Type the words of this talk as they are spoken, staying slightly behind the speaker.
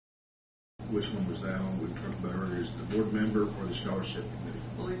which one was that on? We talked about earlier. Is the board member or the scholarship committee?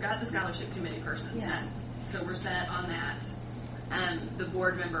 Well, we've got the scholarship committee person. Yeah. So we're set on that. The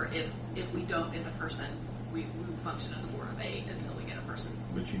board member, if we don't get the person, we function as a board of 8 until we get a person.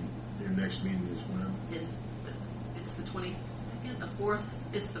 But your next meeting is when? It's the 22nd, the 4th.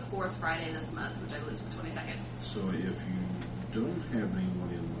 It's the 4th Friday this month, which I believe is the 22nd. So if you don't have anyone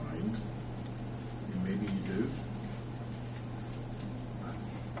in mind, and maybe you do,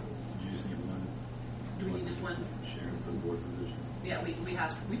 you just need one. Do we need just one? Sharon for the board position. Yeah, we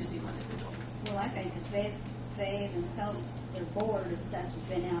just need one individual. Well, I think if they themselves, their board as such, have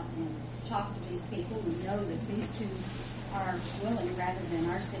been out and talked to these people and know that these two are willing, rather than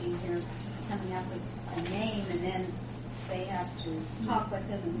our sitting here coming up with a name and then they have to talk with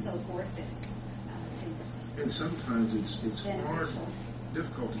them and so forth. I think it's and sometimes it's hard,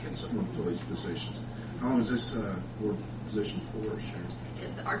 difficult to get someone to fill these positions. How long is this board position for, Sharon?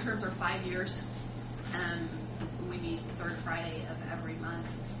 Our terms are 5 years. We meet the 3rd Friday of every month.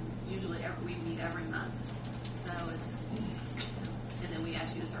 Usually we meet every month. So and then we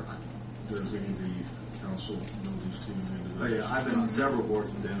ask you to serve on. Does any of the council know these two individuals? Oh yeah, I've been on several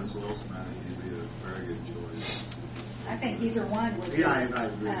boards with Dennis Wilson. I think he'd be a very good choice. I think either one would be Yeah, I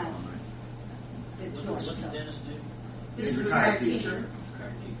agree on that. good What choice. does Dennis do? This is He's a a retired retired teacher.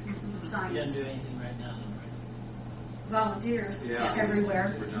 Retired teacher. He Science. doesn't do anything right now, though, right? Volunteers Yeah.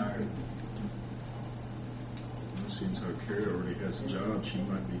 everywhere. Retired. Well, since our Carrie already has a job, she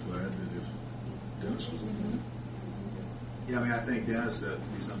might be glad that if Dennis was in it. Yeah, I mean, I think Dennis would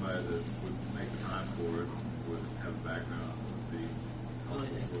be somebody that would make the time for it, would have a background, would be. Only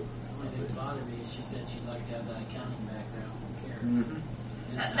thing that bothered me is she said she'd like to have that accounting background from Karen.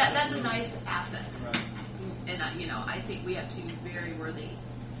 Mm-hmm. That's a nice asset. Right. And I think we have two very worthy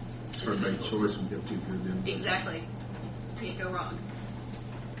It's hard to make a individuals. choice and get two good individuals. Exactly. Can't go wrong.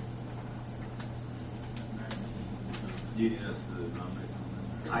 Do you need us to nominate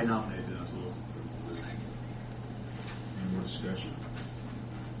someone? I nominated Dennis Wilson for the position. Any more discussion?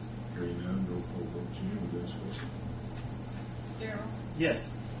 Hearing none, roll call vote. June with Dennis Wilson. Darryl?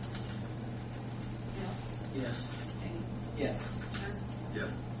 Yes. Bill? Yes. Amy? Yes.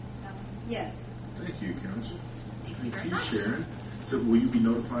 Yes. Ellen? Yes. Thank you, council. Thank you very much. Sharon. So will you be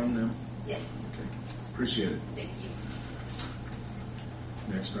notifying them? Yes. Okay. Appreciate it. Thank you.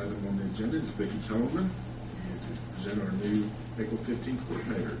 Next item on the agenda is Vicki Kellerman, and to present our new April 15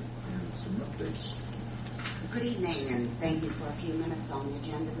 coordinator and some updates. Good evening, and thank you for a few minutes on the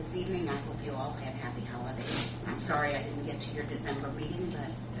agenda this evening. I hope you all had happy holidays. I'm sorry I didn't get to your December meeting,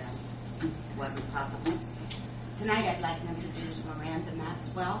 but it wasn't possible. Tonight I'd like to introduce Miranda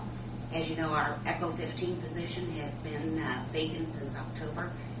Maxwell. As you know, our ECHO 15 position has been vacant since October.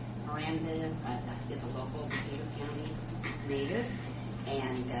 Miranda is a local Decatur County native,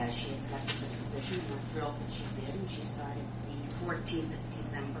 and she accepted the position. We're thrilled that she did, and she started the 14th of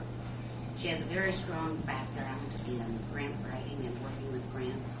December. She has a very strong background in grant writing and working with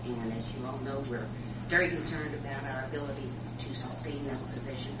grants, and as you all know, we're very concerned about our abilities to sustain this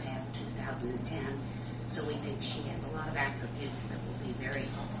position past 2010. So we think she has a lot of attributes that will be very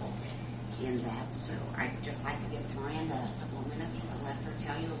helpful in that. So I'd just like to give Miranda a couple of minutes to let her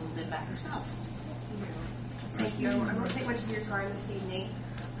tell you a little bit about herself. Thank you. I won't take much of your time this evening.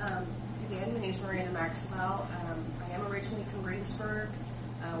 Again, my name is Miranda Maxwell. I am originally from Greensburg.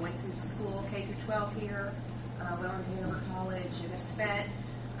 Went through school K through 12 here. Went on to Hanover College and have spent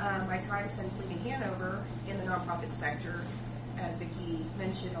my time since leaving Hanover in the nonprofit sector. As Vicki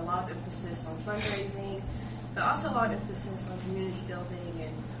mentioned, a lot of emphasis on fundraising, but also a lot of emphasis on community building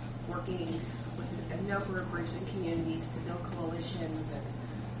and working with a number of groups and communities to build coalitions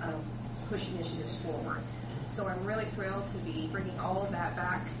and push initiatives forward. So I'm really thrilled to be bringing all of that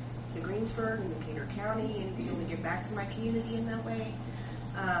back to Greensburg and Decatur County and be able to give back to my community in that way.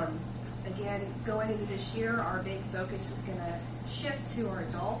 Again, going into this year, our big focus is going to shift to our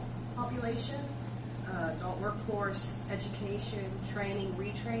adult population, adult workforce, education, training,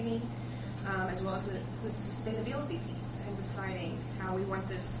 retraining, as well as the sustainability piece and deciding how we want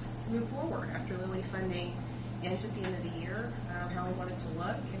this to move forward after Lilly funding ends at the end of the year, how we want it to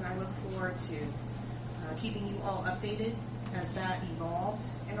look. And I look forward to keeping you all updated as that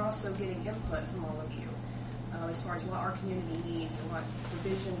evolves and also getting input from all of you as far as what our community needs and what the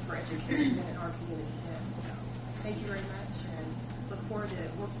vision for education in our community is. So thank you very much and look forward to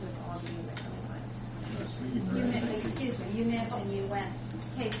working with all of you in the coming months. Nice meeting you, You Miranda. excuse me, you mentioned you went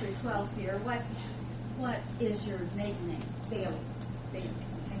K through 12 here. What is your maiden name? Bailey.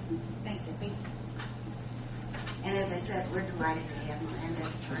 Thank you. And as I said, we're delighted to have Miranda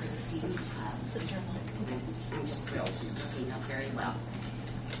as part of the team. I'm just thrilled. She's working out very well.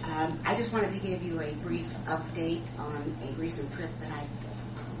 I just wanted to give you a brief update on a recent trip that I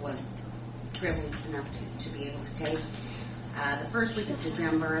was privileged enough to be able to take. The first week of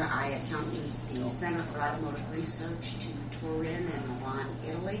December, I accompanied the Center for Automotive Research to Turin and Milan,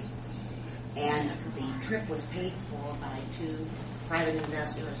 Italy. And the trip was paid for by 2 private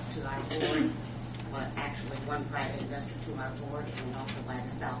investors to our board. Well, actually, 1 private investor to our board, and also by the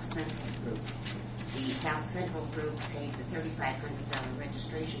South Central Group. The South Central Group paid the $3,500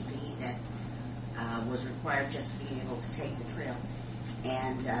 registration fee that was required just to be able to take the trip.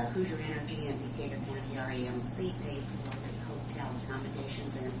 And Hoosier Energy and Decatur County REMC paid for the hotel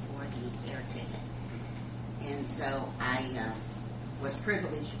accommodations and for the air ticket. And so I was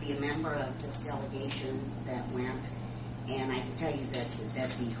privileged to be a member of this delegation that went. And I can tell you that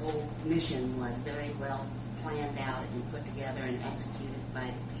the whole mission was very well planned out and put together and executed by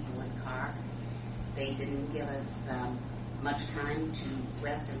the people in CAR. They didn't give us much time to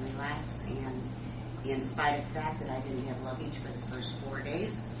rest and relax, and in spite of the fact that I didn't have luggage for the first 4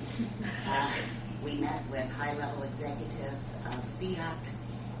 days, we met with high-level executives of Fiat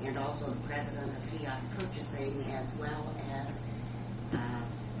and also the president of Fiat Purchasing, as well as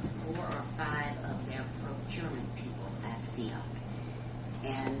 4 or 5 of their procurement people at Fiat.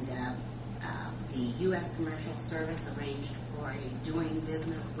 And the U.S. Commercial Service arranged for a doing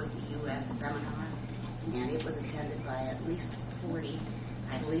business with the U.S. seminar, and it was attended by at least 40.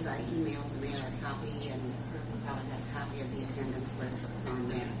 I believe I emailed the mayor a copy, and Kirk probably got a copy of the attendance list that was on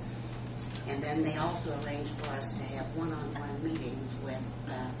there. And then they also arranged for us to have one-on-one meetings with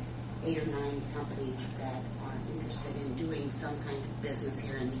 8 or 9 companies that are interested in doing some kind of business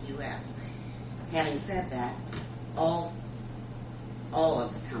here in the U.S. Having said that, all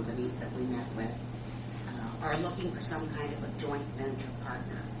of the companies that we met with are looking for some kind of a joint venture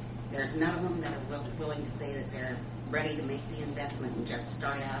partner. There's none of them that are willing to say that they're ready to make the investment and just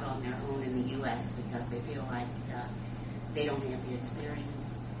start out on their own in the U.S. because they feel like they don't have the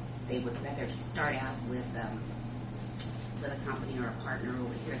experience. They would rather start out with a company or a partner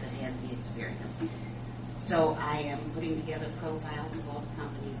over here that has the experience. So I am putting together profiles of all the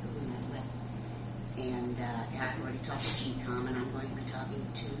companies that we met with. And I've already talked to GCOM, and I'm going to be talking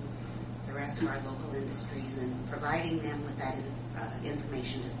to the rest of our local industries and providing them with that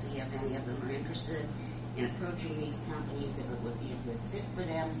information to see if any of them are interested in approaching these companies, if it would be a good fit for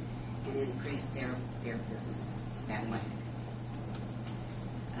them, and increase their business that way.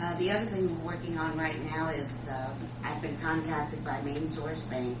 The other thing we're working on right now is I've been contacted by Main Source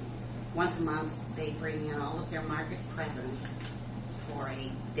Bank. Once a month, they bring in all of their market presidents for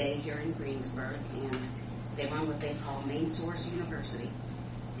a day here in Greensburg, and they run what they call Main Source University.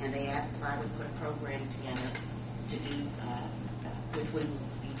 And they asked if I would put a program together to do, which we will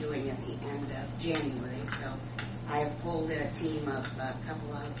be doing at the end of January. So I have pulled in a team of a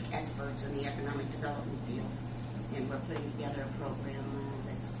couple of experts in the economic development field, and we're putting together a program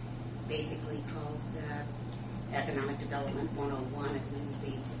that's basically called Economic Development 101, and we will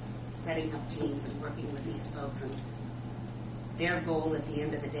be setting up teams and working with these folks. And their goal at the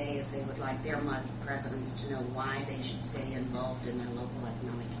end of the day is they would like their market presidents to know why they should stay involved in their local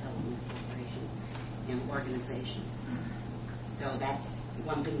economic development corporations and organizations. So that's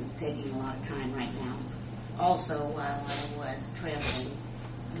one thing that's taking a lot of time right now. Also, while I was traveling,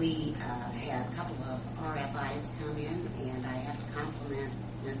 we had a couple of RFIs come in, and I have to compliment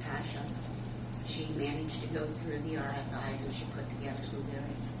Natasha. She managed to go through the RFIs, and she put together some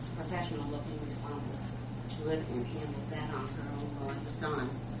very professional-looking responses to it and handled that on her own while I was gone.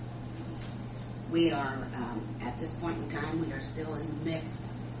 We are, at this point in time, we are still in the mix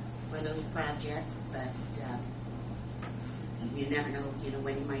for those projects, but you never know,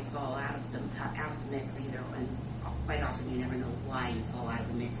 when you might fall out of the mix either, and quite often you never know why you fall out of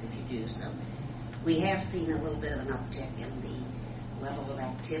the mix if you do. So we have seen a little bit of an uptick in the level of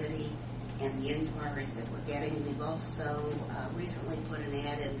activity and the inquiries that we're getting. We've also recently put an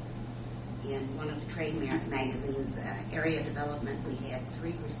ad in one of the trade magazines, Area Development. We had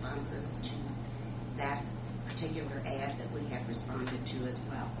 3 responses to that particular ad that we have responded to as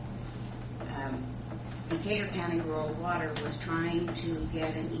well. Decatur County Rural Water was trying to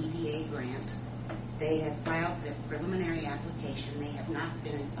get an EDA grant. They had filed their preliminary application. They have not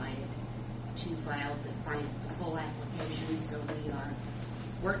been invited to file the full application, so we are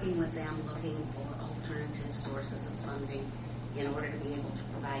working with them looking for alternative sources of funding in order to be able to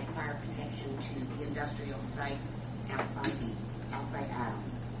provide fire protection to the industrial sites out by the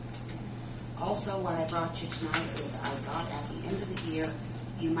islands. Also, what I brought you tonight is I thought at the end of the year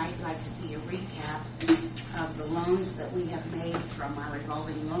you might like to see a recap of the loans that we have made from our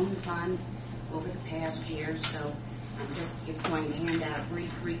revolving loan fund over the past year. So I'm just going to hand out a brief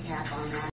recap on that.